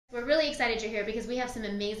really excited you're here because we have some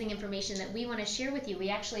amazing information that we want to share with you. We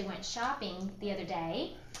actually went shopping the other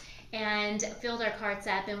day and filled our carts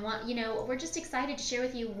up, and we're just excited to share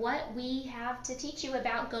with you what we have to teach you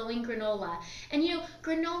about going granola. And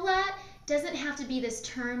granola doesn't have to be this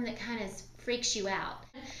term that kind of freaks you out.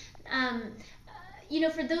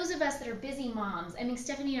 For those of us that are busy moms, I mean,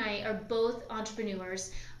 Stephanie and I are both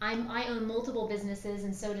entrepreneurs. I own multiple businesses,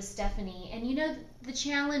 and so does Stephanie. And the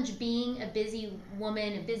challenge being a busy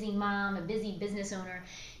woman, a busy mom, a busy business owner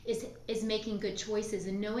is making good choices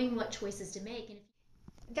and knowing what choices to make. And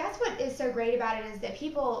that's what is so great about it, is that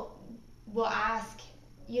people will ask,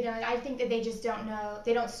 and I think that they just don't know.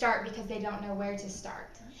 They don't start because they don't know where to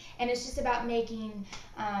start. And it's just about making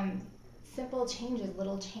simple changes,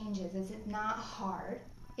 little changes. It's not hard.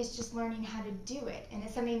 It's just learning how to do it, and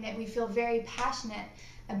it's something that we feel very passionate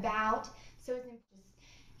about. So it's just,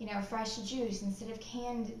 fresh juice instead of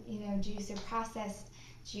canned, juice or processed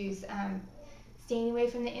juice. Staying away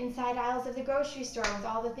from the inside aisles of the grocery store with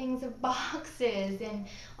all the things of boxes and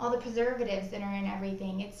all the preservatives that are in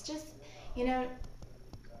everything. It's just,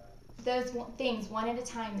 those things one at a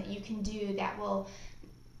time that you can do that will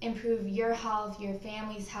improve your health, your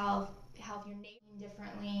family's health, your neighbors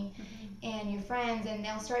differently, and your friends, and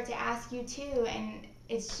they'll start to ask you too. And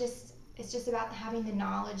it's just about having the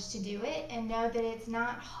knowledge to do it and know that it's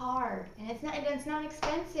not hard, and it's not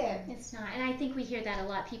expensive. It's not. And I think we hear that a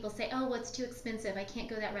lot. People say, oh, well, it's too expensive, I can't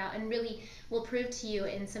go that route. And really, we'll prove to you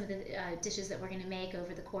in some of the dishes that we're going to make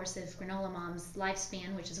over the course of Granola Mom's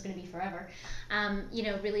lifespan, which is going to be forever,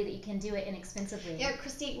 really that you can do it inexpensively. Yeah,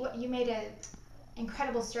 Christy, you made an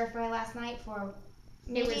incredible stir fry last night for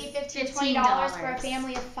maybe $15-$20 for a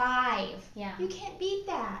family of 5. Yeah. You can't beat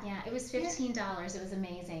that. Yeah, it was $15. It was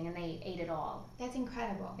amazing, and they ate it all. That's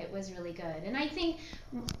incredible. It was really good. And I think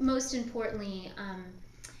most importantly,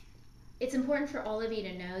 it's important for all of you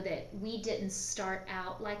to know that we didn't start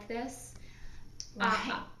out like this.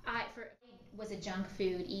 Right. I was a junk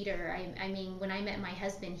food eater. I mean, when I met my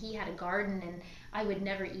husband, he had a garden, and I would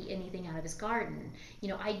never eat anything out of his garden.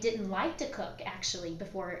 I didn't like to cook actually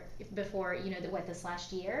before this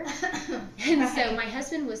last year. And right. So my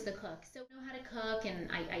husband was the cook. So I know how to cook,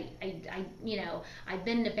 and I've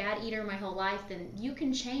been a bad eater my whole life. Then you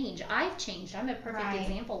can change. I've changed. I'm a perfect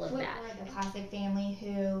example of that. We're the classic family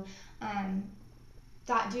who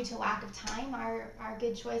thought due to lack of time, our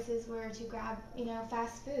good choices were to grab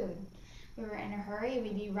fast food. We were in a hurry.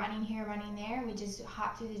 We'd be running here, running there. We just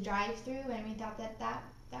hop through the drive-through, and we thought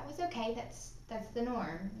that was okay. That's the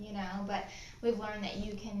norm, But we've learned that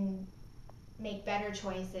you can make better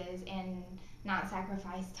choices and not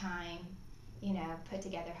sacrifice time. Put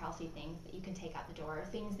together healthy things that you can take out the door,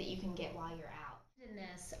 things that you can get while you're out. In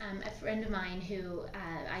this, a friend of mine who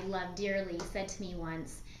I love dearly said to me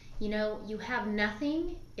once, you have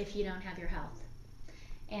nothing if you don't have your health.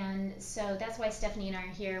 And so that's why Stephanie and I are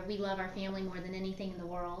here. We love our family more than anything in the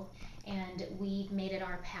world, and we've made it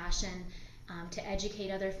our passion to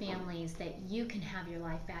educate other families that you can have your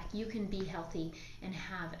life back, you can be healthy and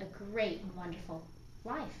have a great, wonderful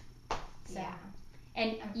life. So, yeah.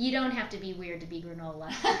 And you don't have to be weird to be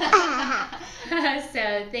granola.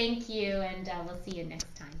 So thank you, and we'll see you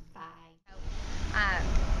next time. Bye.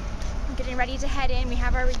 I'm getting ready to head in. We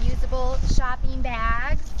have our reusable shopping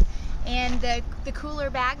bags, and the cooler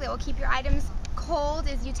bag that will keep your items cold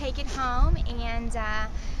as you take it home, and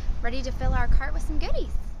ready to fill our cart with some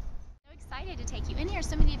goodies. So excited to take you in here.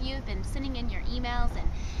 So many of you have been sending in your emails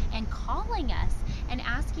and calling us and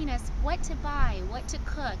asking us what to buy, what to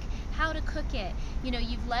cook, how to cook it.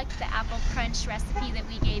 You've liked the apple crunch recipe that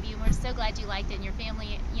we gave you, and we're so glad you liked it, and your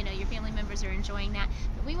family members are enjoying that.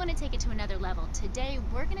 But we want to take it to another level. Today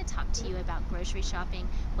we're going to talk to you about grocery shopping,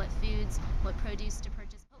 what foods, what produce to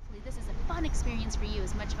purchase. This is a fun experience for you,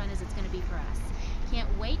 as much fun as it's going to be for us. Can't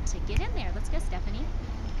wait to get in there. Let's go, Stephanie.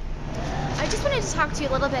 I just wanted to talk to you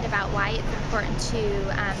a little bit about why it's important to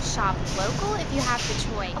shop local if you have the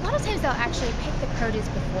choice. A lot of times they'll actually pick the produce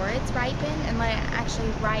before it's ripened and let it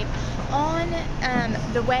actually ripe on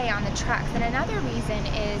the way on the trucks. And another reason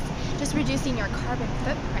is just reducing your carbon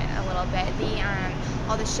footprint a little bit.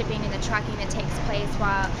 All the shipping and the trucking that takes place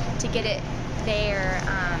to get it there.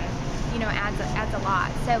 Adds a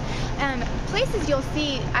lot. So places you'll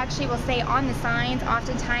see actually will say on the signs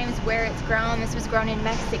oftentimes where it's grown. This was grown in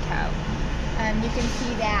Mexico. You can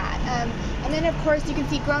see that. And then of course you can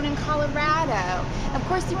see grown in Colorado. Of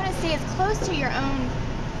course you want to stay as close to your own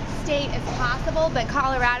state as possible, but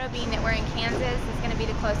Colorado, being that we're in Kansas, is going to be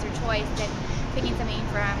the closer choice than picking something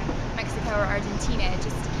from Mexico or Argentina.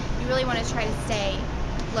 You really want to try to stay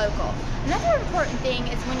local. Another important thing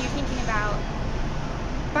is when you're thinking about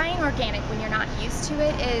buying organic when you're not used to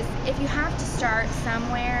it is, if you have to start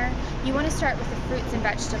somewhere, you want to start with the fruits and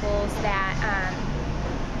vegetables that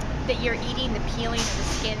you're eating the peeling or the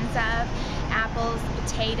skins of. Apples,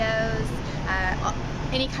 potatoes,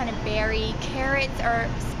 any kind of berry, carrots or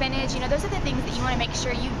spinach. Those are the things that you want to make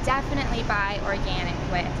sure you definitely buy organic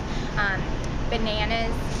with.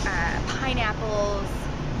 Bananas, pineapples,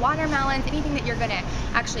 watermelons, anything that you're going to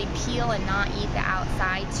actually peel and not eat the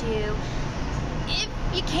outside too. If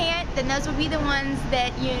you can't, then those would be the ones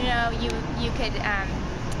that you could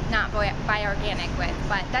not buy organic with,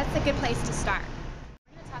 but that's a good place to start.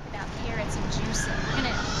 We're going to talk about carrots and juicing. We're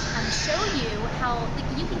going to show you how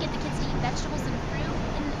you can get the kids to eat vegetables and fruit,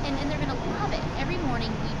 and they're going to love it. Every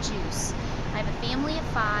morning we juice. I have a family of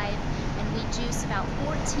 5, and we juice about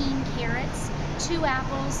 14 carrots, 2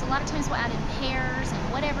 apples. A lot of times we'll add in pears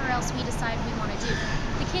and whatever else we decide we want to do.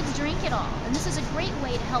 The kids drink it all, and this is a great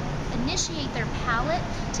way to help initiate their palate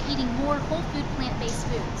to eating more whole food, plant-based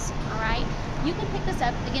foods. All right, you can pick this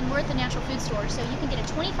up. Again, we're at the natural food store, so you can get a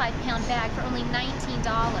 25-pound bag for only $19.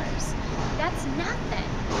 That's nothing,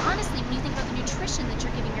 honestly, when you think about the nutrition that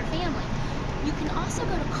you're giving your family. You can also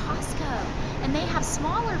go to Costco, and they have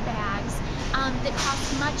smaller bags that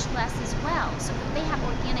cost much less as well. So they have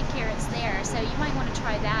organic carrots there, so you might want to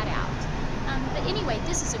try that out. But anyway,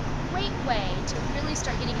 this is a great way to really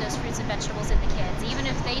start getting those fruits and vegetables in the kids. Even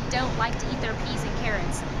if they don't like to eat their peas and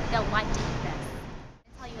carrots, they'll like to eat this.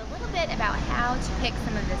 I'll tell you a little bit about how to pick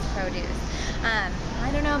some of this produce. I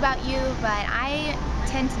don't know about you, but I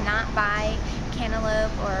tend to not buy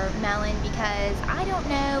cantaloupe or melon because I don't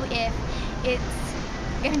know if it's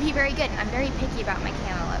going to be very good, and I'm very picky about my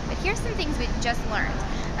cantaloupe. But here's some things we just learned.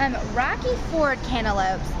 Rocky Ford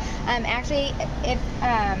cantaloupes, actually,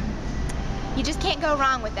 you just can't go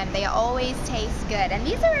wrong with them. They always taste good. And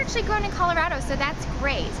these are actually grown in Colorado, so that's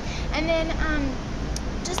great. And then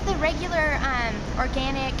just the regular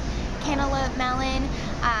organic cantaloupe melon,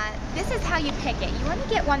 this is how you pick it. You want to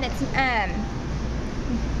get one that's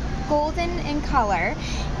golden in color,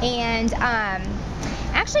 and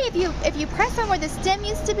actually if you press on where the stem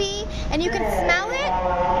used to be and you can smell it,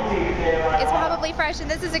 it's probably fresh,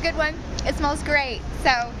 and this is a good one. It smells great.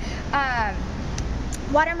 So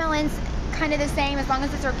watermelons, kind of the same. As long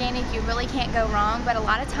as it's organic, you really can't go wrong, but a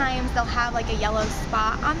lot of times they'll have like a yellow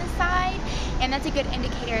spot on the side, and that's a good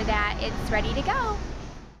indicator that it's ready to go.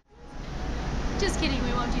 Just kidding,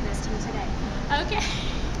 we won't do this to you today. Okay.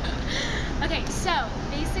 Okay, so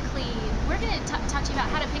basically we're going to talk to you about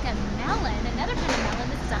how to pick a melon, another kind of melon.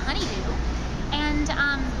 This is a honeydew, and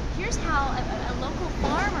here's how a local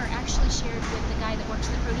farmer actually shared with the guy that works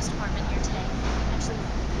in the produce department here today, actually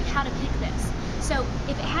how to pick this. So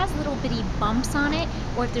if it has little bitty bumps on it,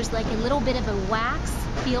 or if there's like a little bit of a wax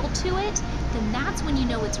feel to it, then that's when you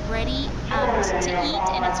know it's ready to eat,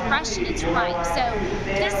 and it's fresh and it's ripe. So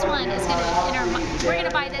this one is we're gonna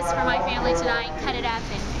buy this for my family tonight, cut it up,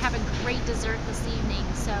 and have a great dessert this evening.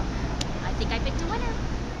 So I think I picked a winner.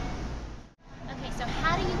 Okay, so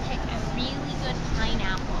how do you pick a really good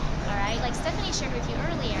pineapple? All right, like Stephanie shared with you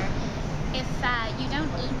earlier, if you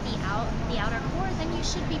don't eat the outer core, then you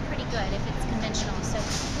should be pretty good if it's conventional. So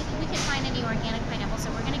we can find any organic pineapple. So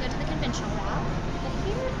we're going to go to the conventional route. But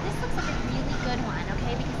here, this looks like a really good one,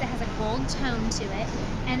 okay, because it has a gold tone to it.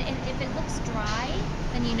 And if it looks dry,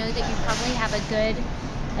 then you know that you probably have a good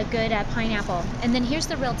pineapple. And then here's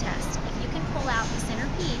the real test. If you can pull out the center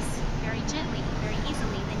piece very gently, very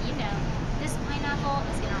easily, then you know this pineapple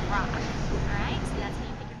is going to rock. All right, so that's how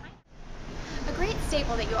you pick your pineapple. A great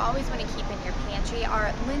staple that you always want to keep in your pantry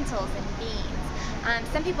are lentils and beans.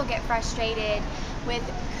 Some people get frustrated with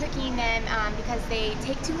cooking them because they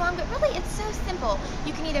take too long, but really it's so simple.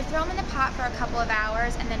 You can either throw them in the pot for a couple of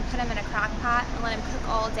hours and then put them in a crock pot and let them cook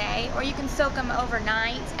all day, or you can soak them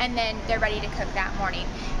overnight and then they're ready to cook that morning.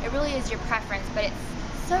 It really is your preference, but it's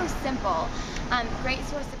so simple. Great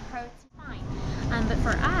source of protein. Fine. But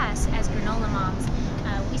for us as granola moms,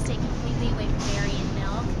 we stay completely away from dairy and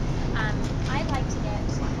milk. I like to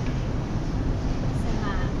get some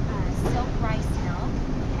silk rice milk,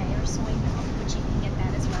 okay, or soy milk, which you can get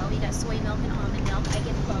that as well. You got soy milk and almond milk. I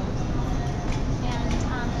get both. And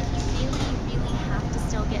if you really have to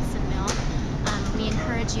still get some milk, we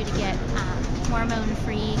encourage you to get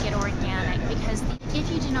hormone-free, get organic, because if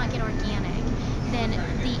you do not get organic, then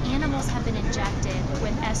the animals have been injected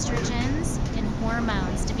with estrogens and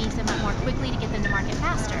hormones to beef them up more quickly to get them to market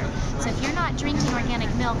faster. So if you're not drinking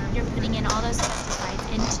organic milk, you're putting in all those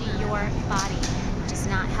pesticides into your body, which is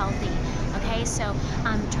not healthy. Okay, so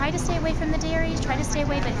try to stay away from the dairy, try to stay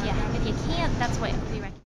away, but if you can't, that's what we